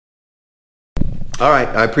All right,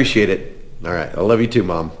 I appreciate it. All right, I love you too,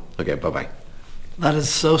 Mom. Okay, bye-bye. That is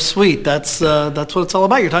so sweet. That's what it's all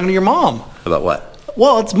about. You're talking to your mom. About what?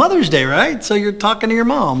 Well, it's Mother's Day, right? So you're talking to your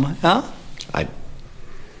mom, huh?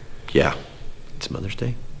 Yeah, it's Mother's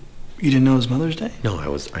Day. You didn't know it was Mother's Day? No,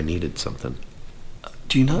 I needed something.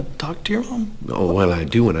 Do you not talk to your mom? Oh, well, I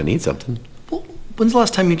do when I need something. Well, when's the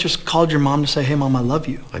last time you just called your mom to say, hey, Mom, I love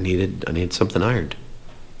you? I needed something ironed.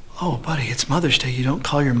 Oh, buddy, it's Mother's Day. You don't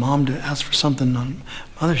call your mom to ask for something on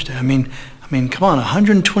Mother's Day. I mean, come on,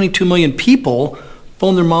 122 million people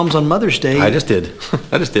phone their moms on Mother's Day. I just did.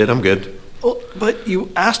 I'm good. Well, but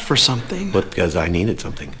you asked for something. But because I needed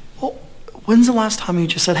something. Well, when's the last time you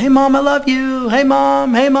just said, hey, Mom, I love you. Hey,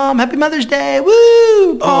 Mom, Happy Mother's Day.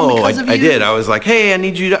 Woo! Mom, I did. I was like, hey, I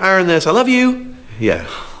need you to iron this. I love you. Yeah.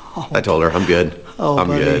 I told her, I'm good. I'm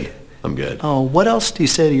good. I'm good. Oh, what else do you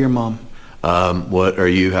say to your mom? What are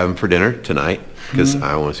you having for dinner tonight? Because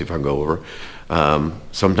I want to see if I can go over.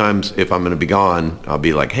 Sometimes if I'm going to be gone, I'll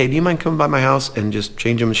be like, hey, do you mind coming by my house and just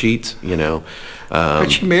changing the sheets, you know?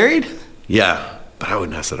 Aren't you married? Yeah, but I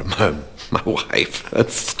wouldn't ask that of my wife.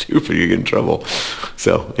 That's stupid. You get in trouble.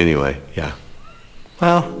 So anyway, yeah.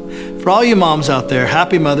 Well, for all you moms out there,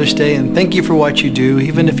 happy Mother's Day, and thank you for what you do,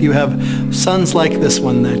 even if you have sons like this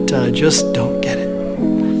one that just don't get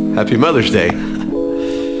it. Happy Mother's Day.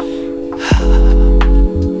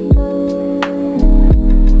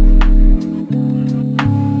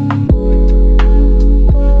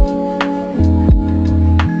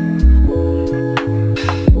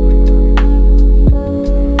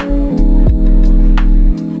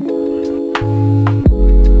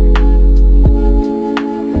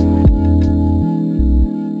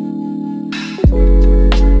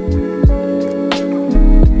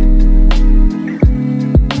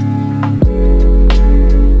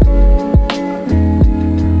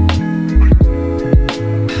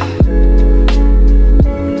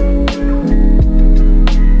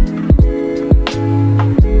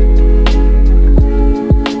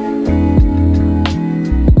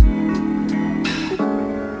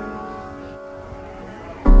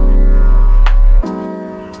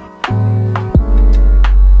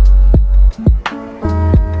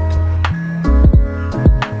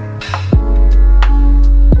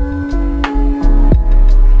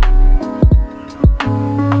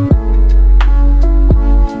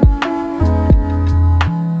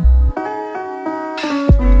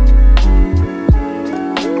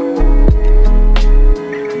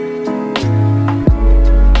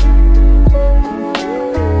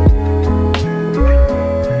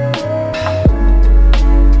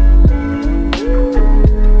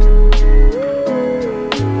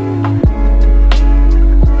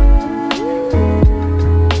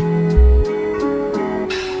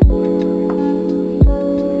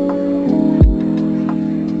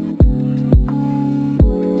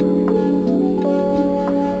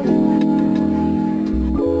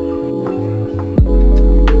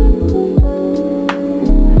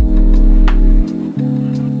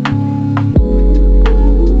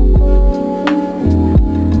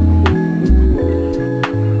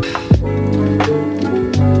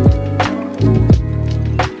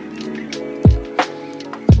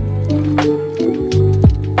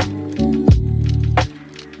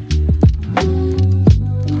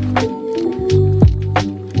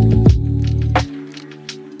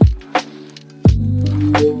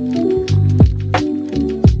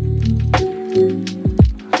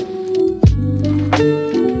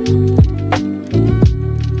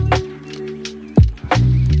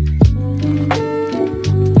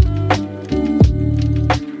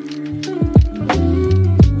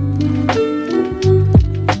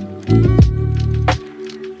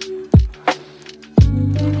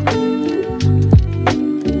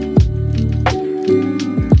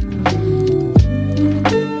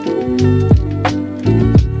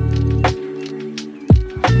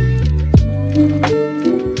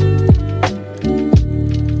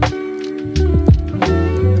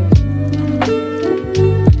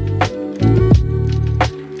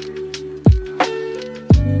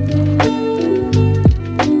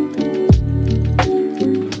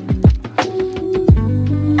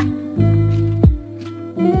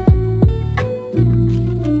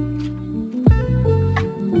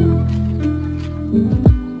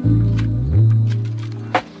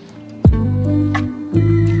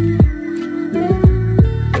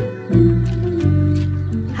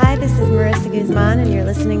 Guzman, and you're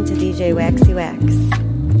listening to DJ Waxy Wax.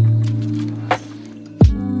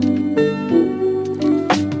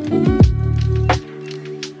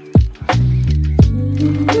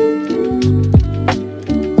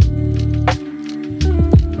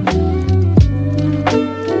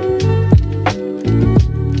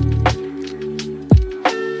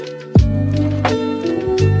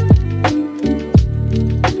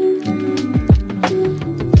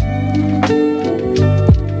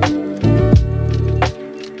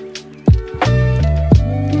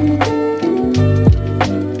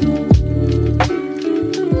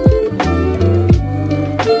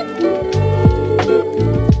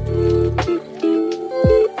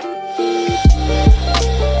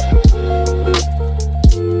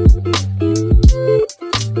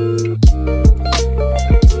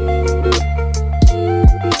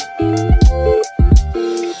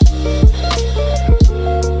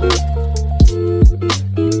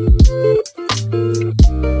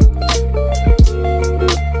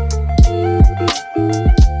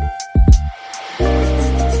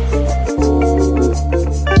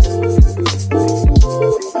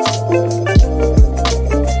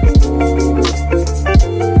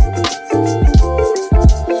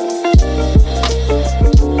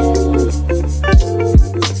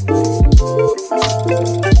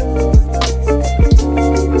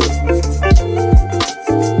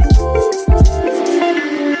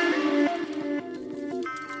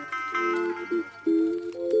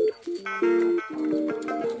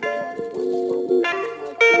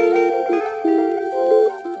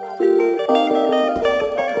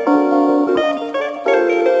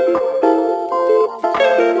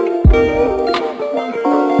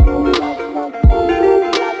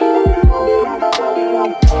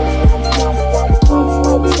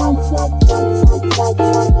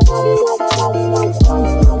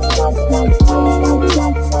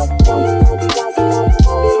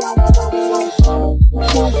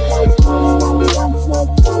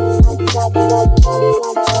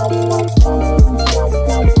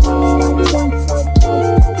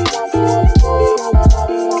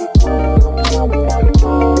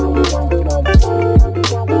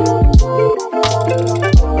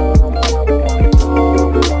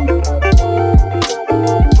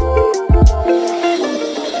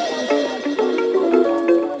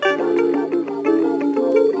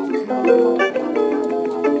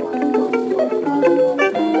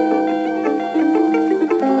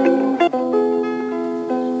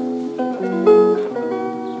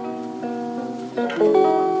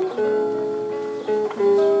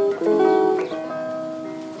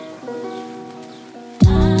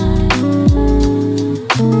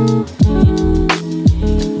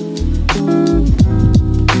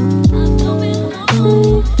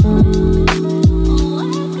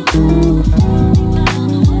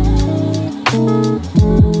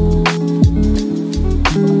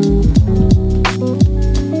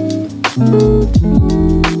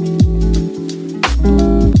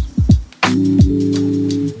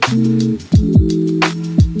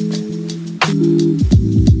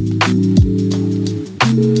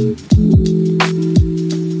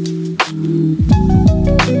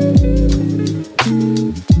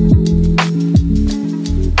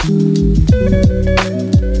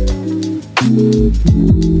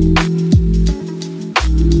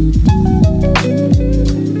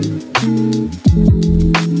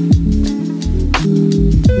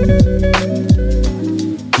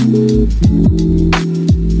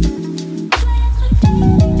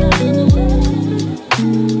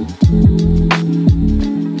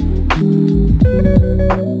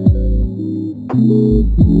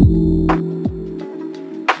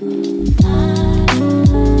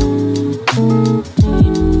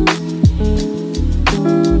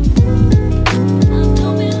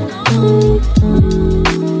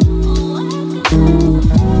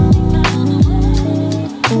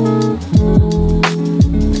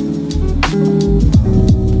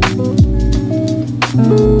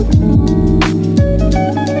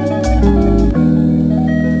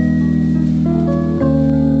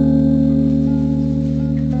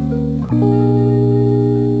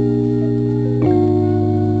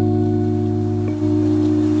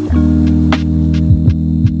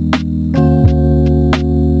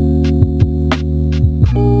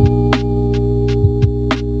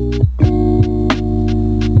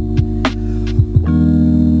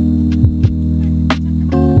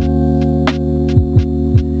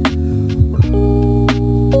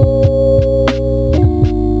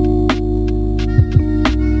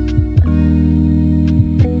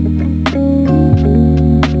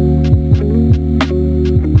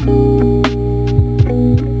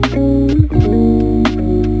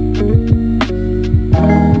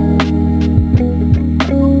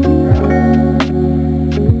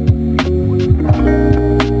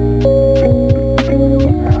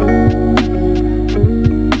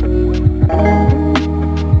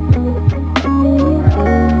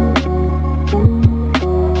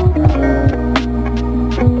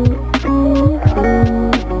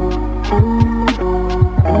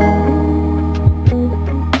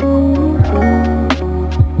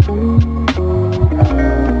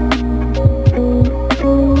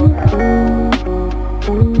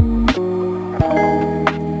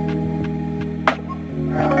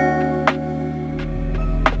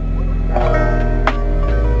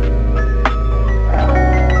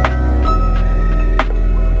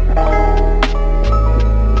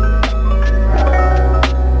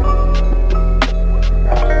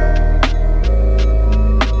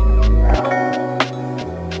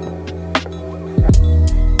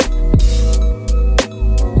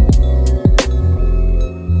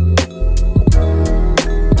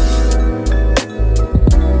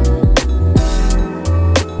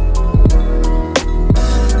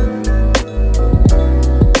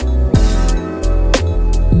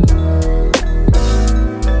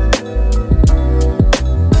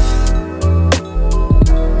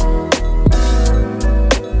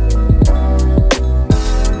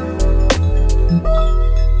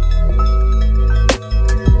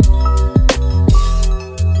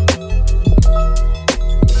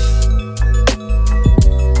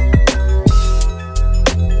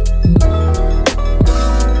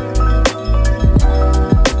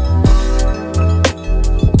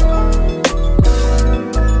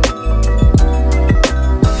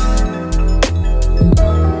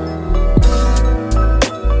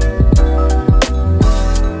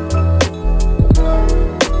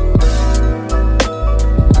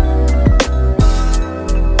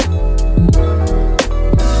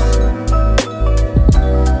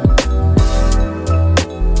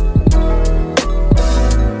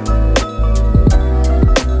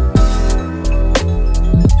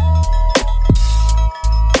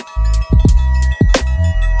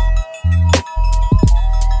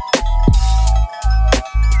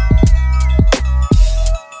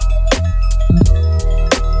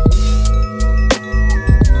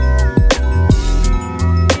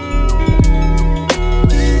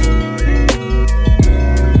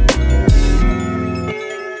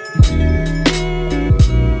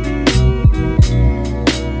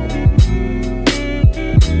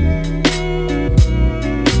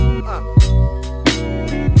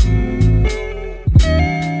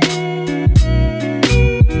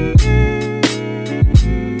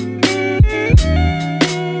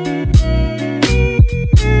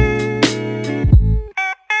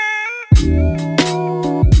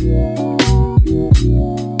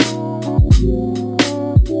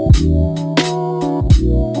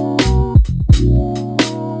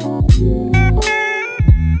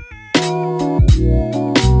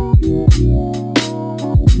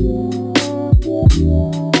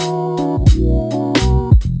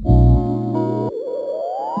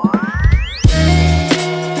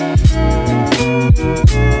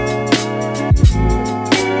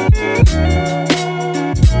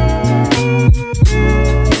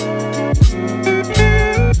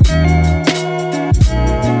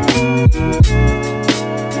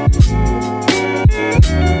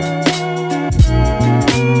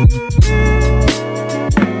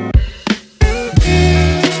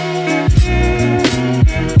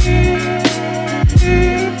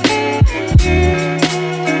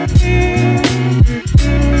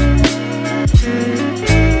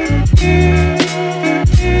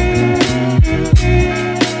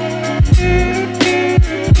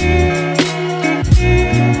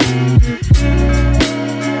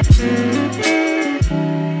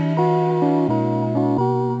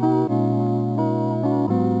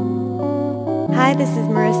 Hi, this is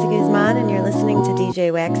Marissa Guzman, and you're listening to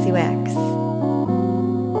DJ Waxy Wax.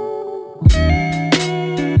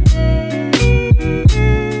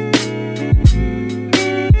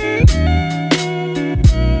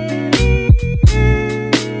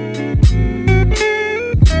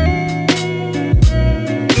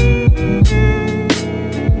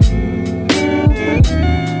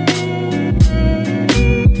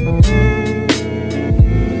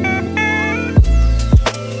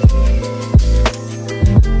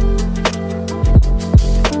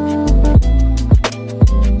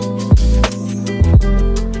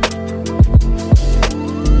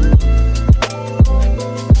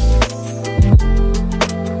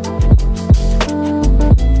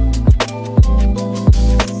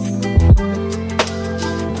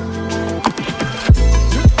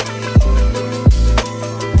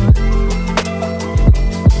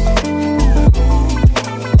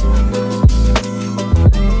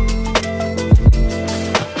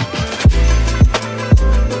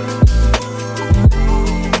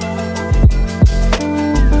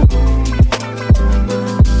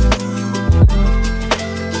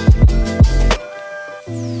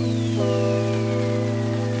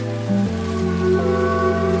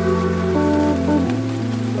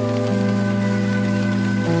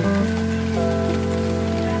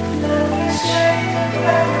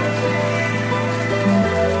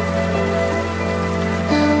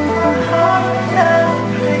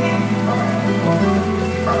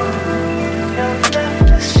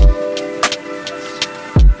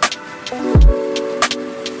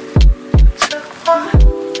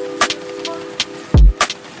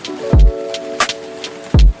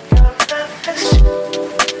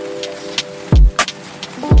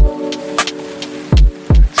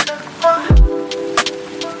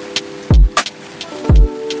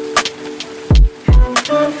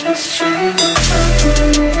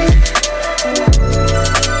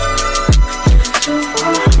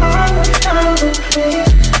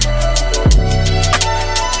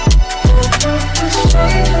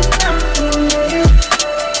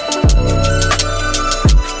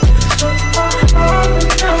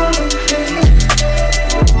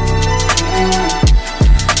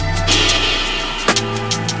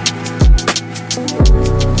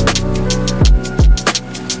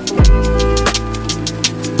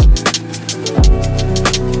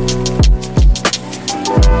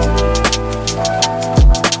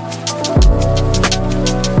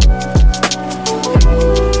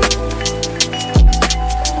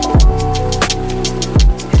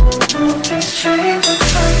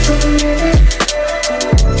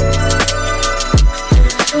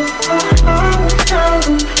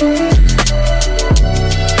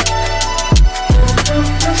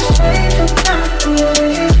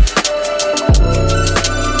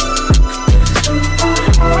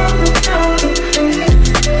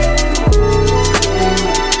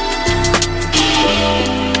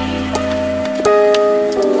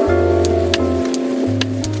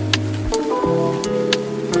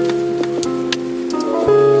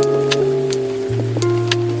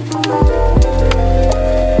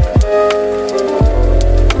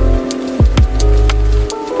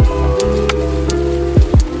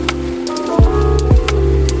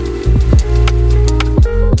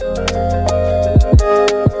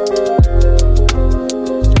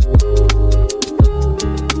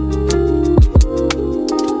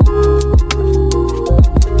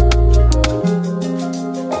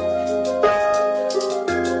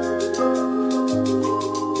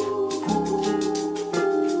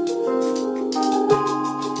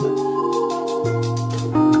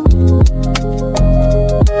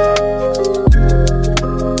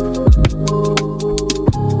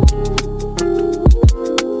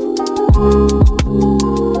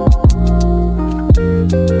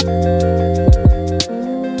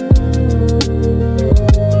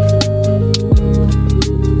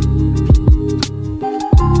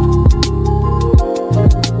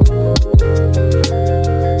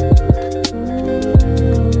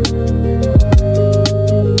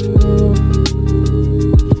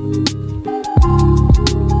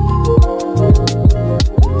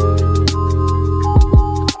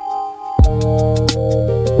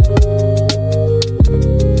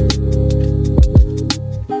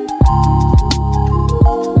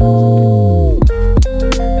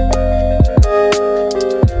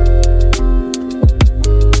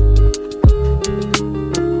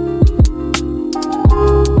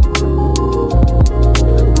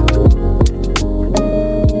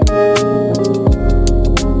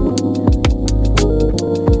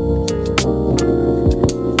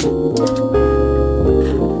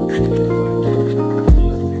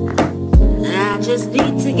 just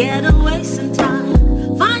need to get away sometime.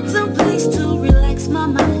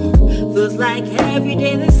 like every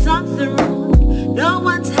day there's something wrong. No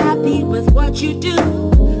one's happy with what you do.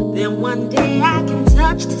 Then one day I can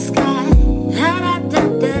touch the sky. Da da da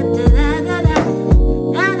da da da da da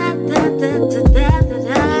da da da da da da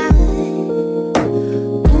da.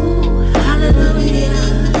 Ooh, hallelujah,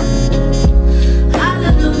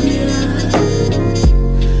 hallelujah,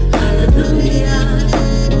 hallelujah,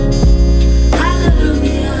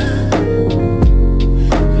 hallelujah.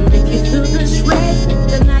 And if you feel this way,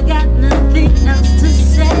 then I got nothing else to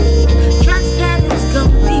say. Trust that it's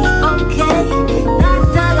gonna be okay. Da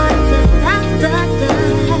da da da da da da.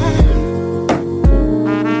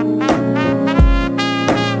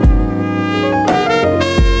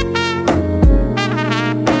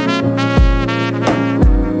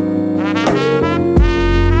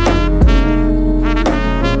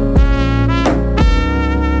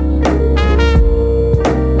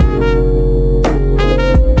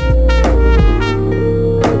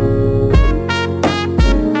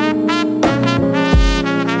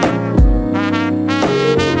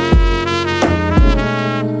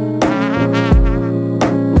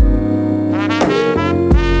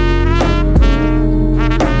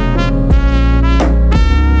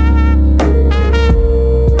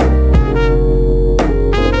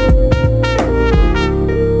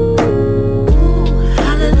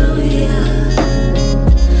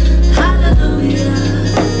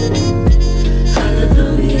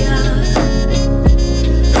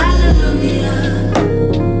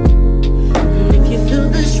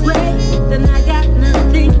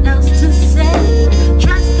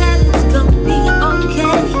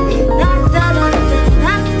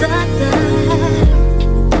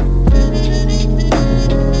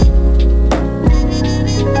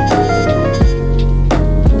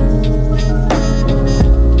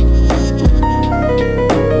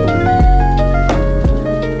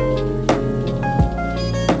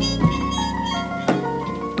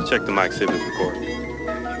 Check the mic, see if it's recording.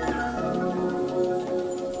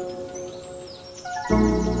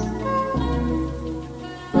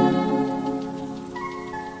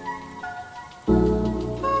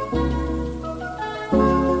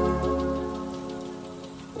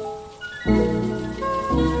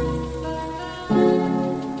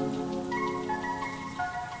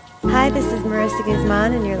 Hi, this is Marissa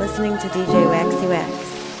Guzman, and you're listening to DJ Waxy Wax.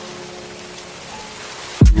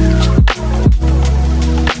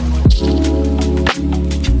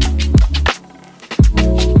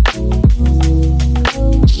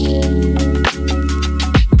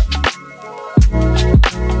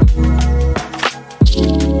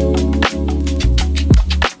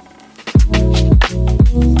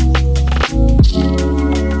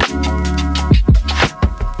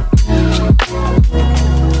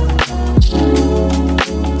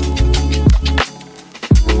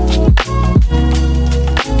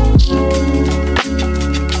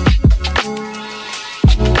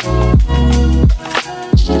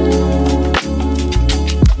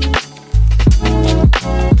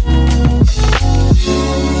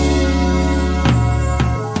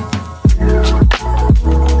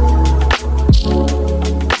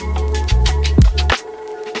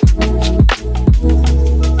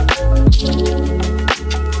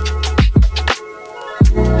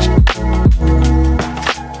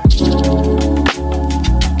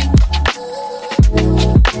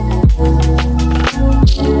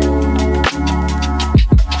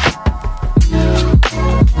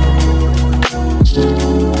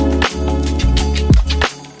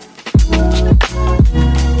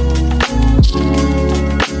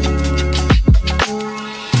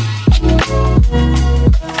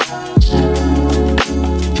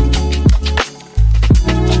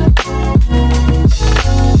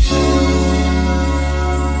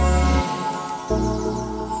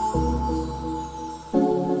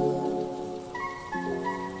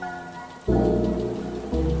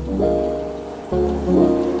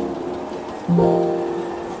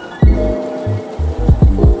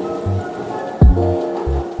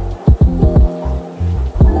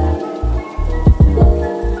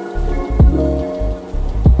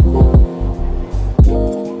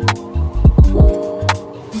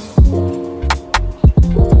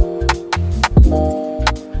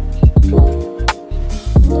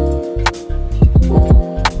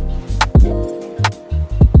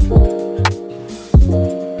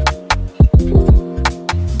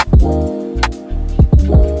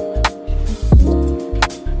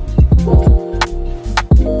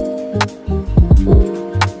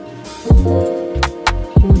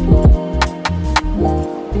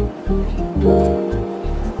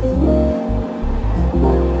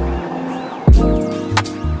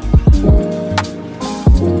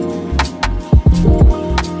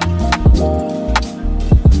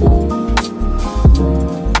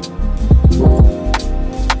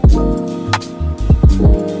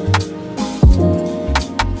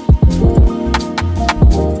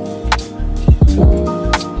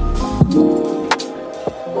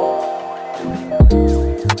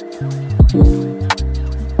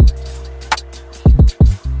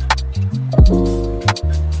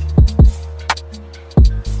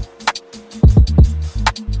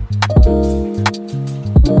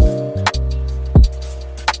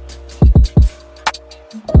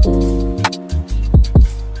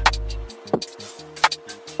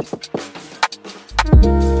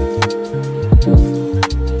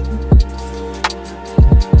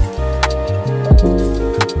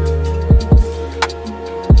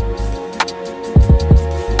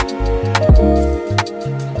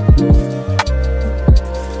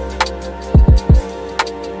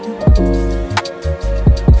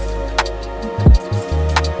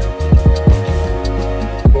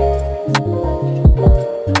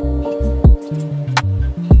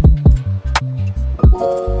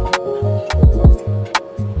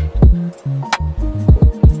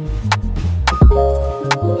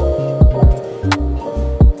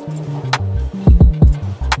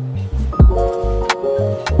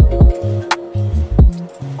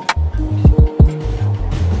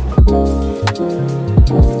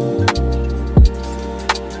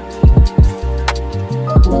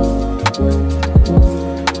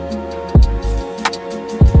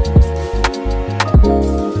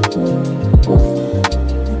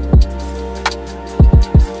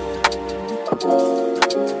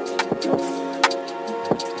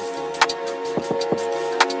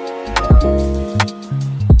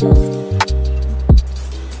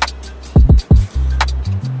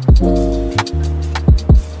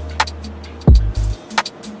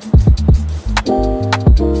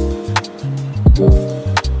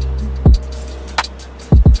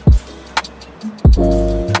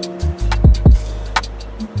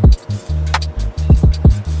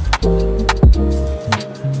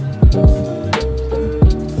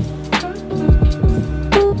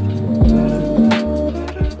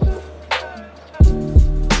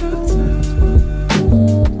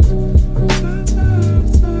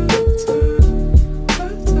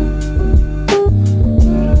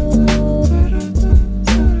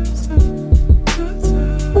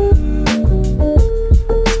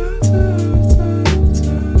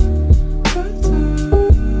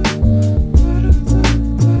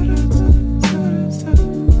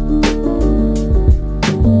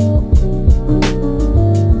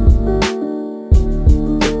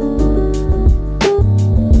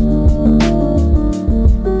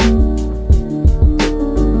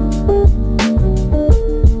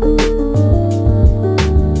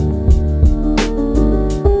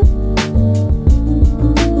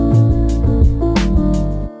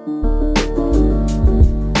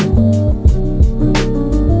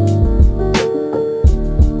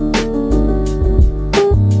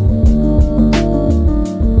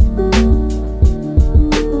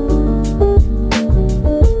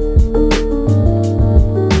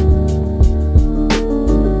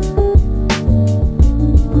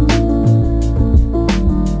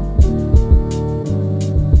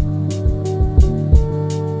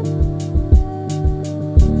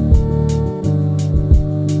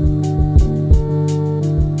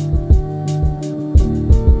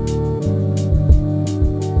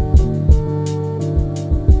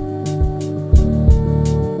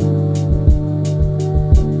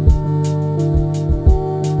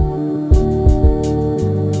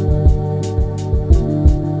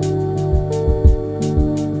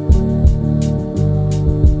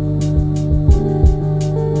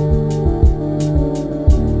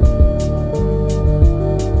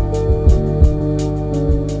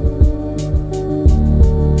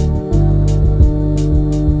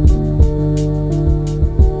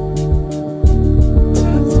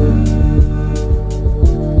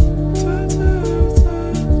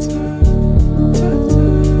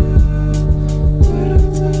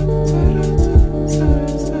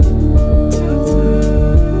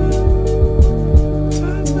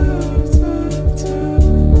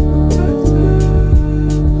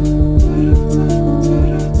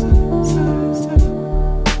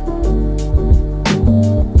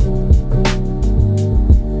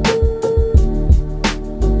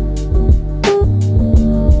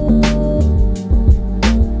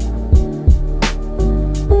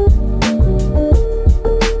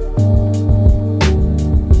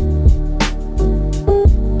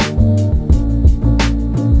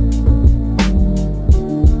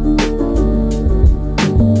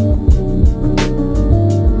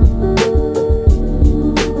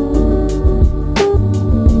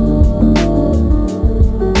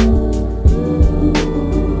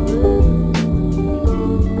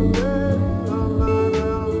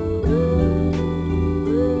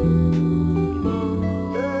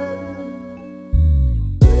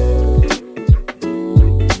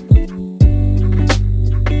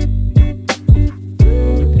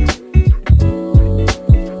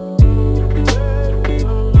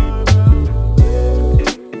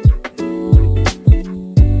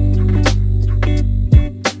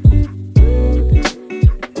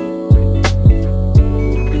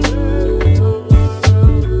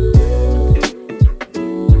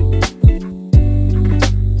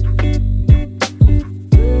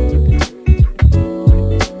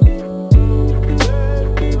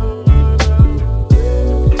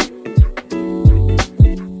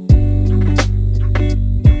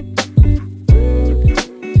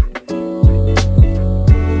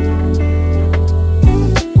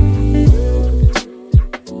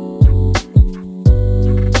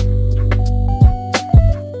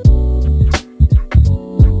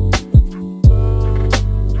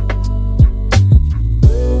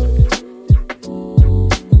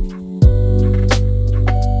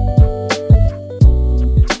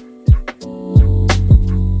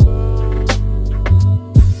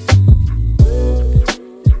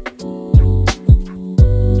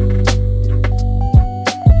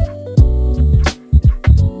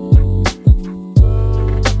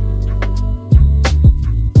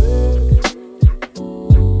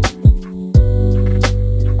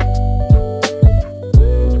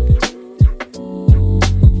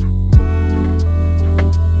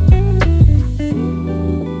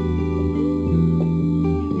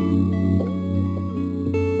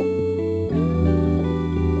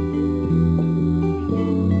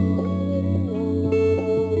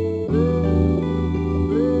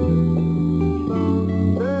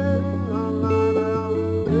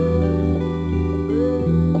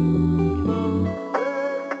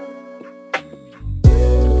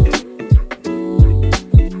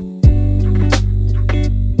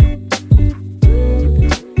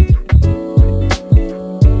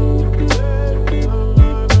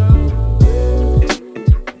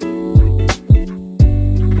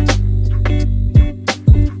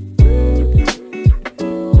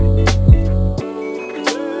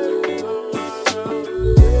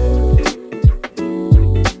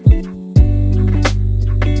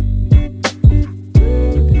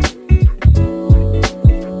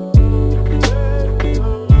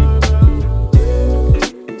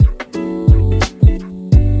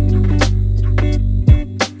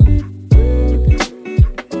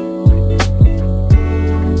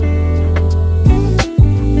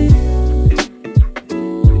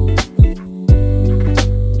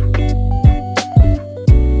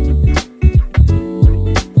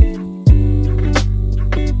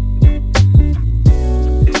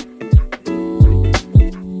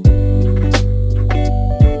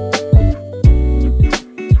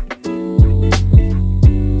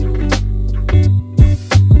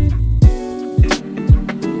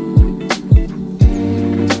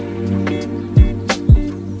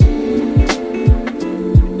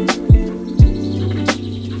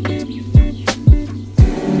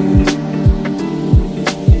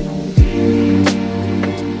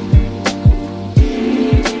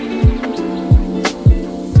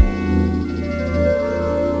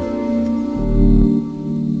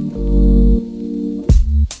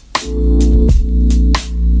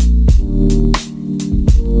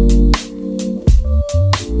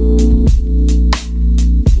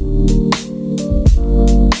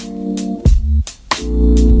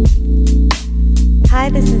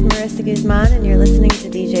 Hi, this is Marissa Guzman, and you're listening to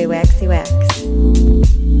DJ Waxy Wax.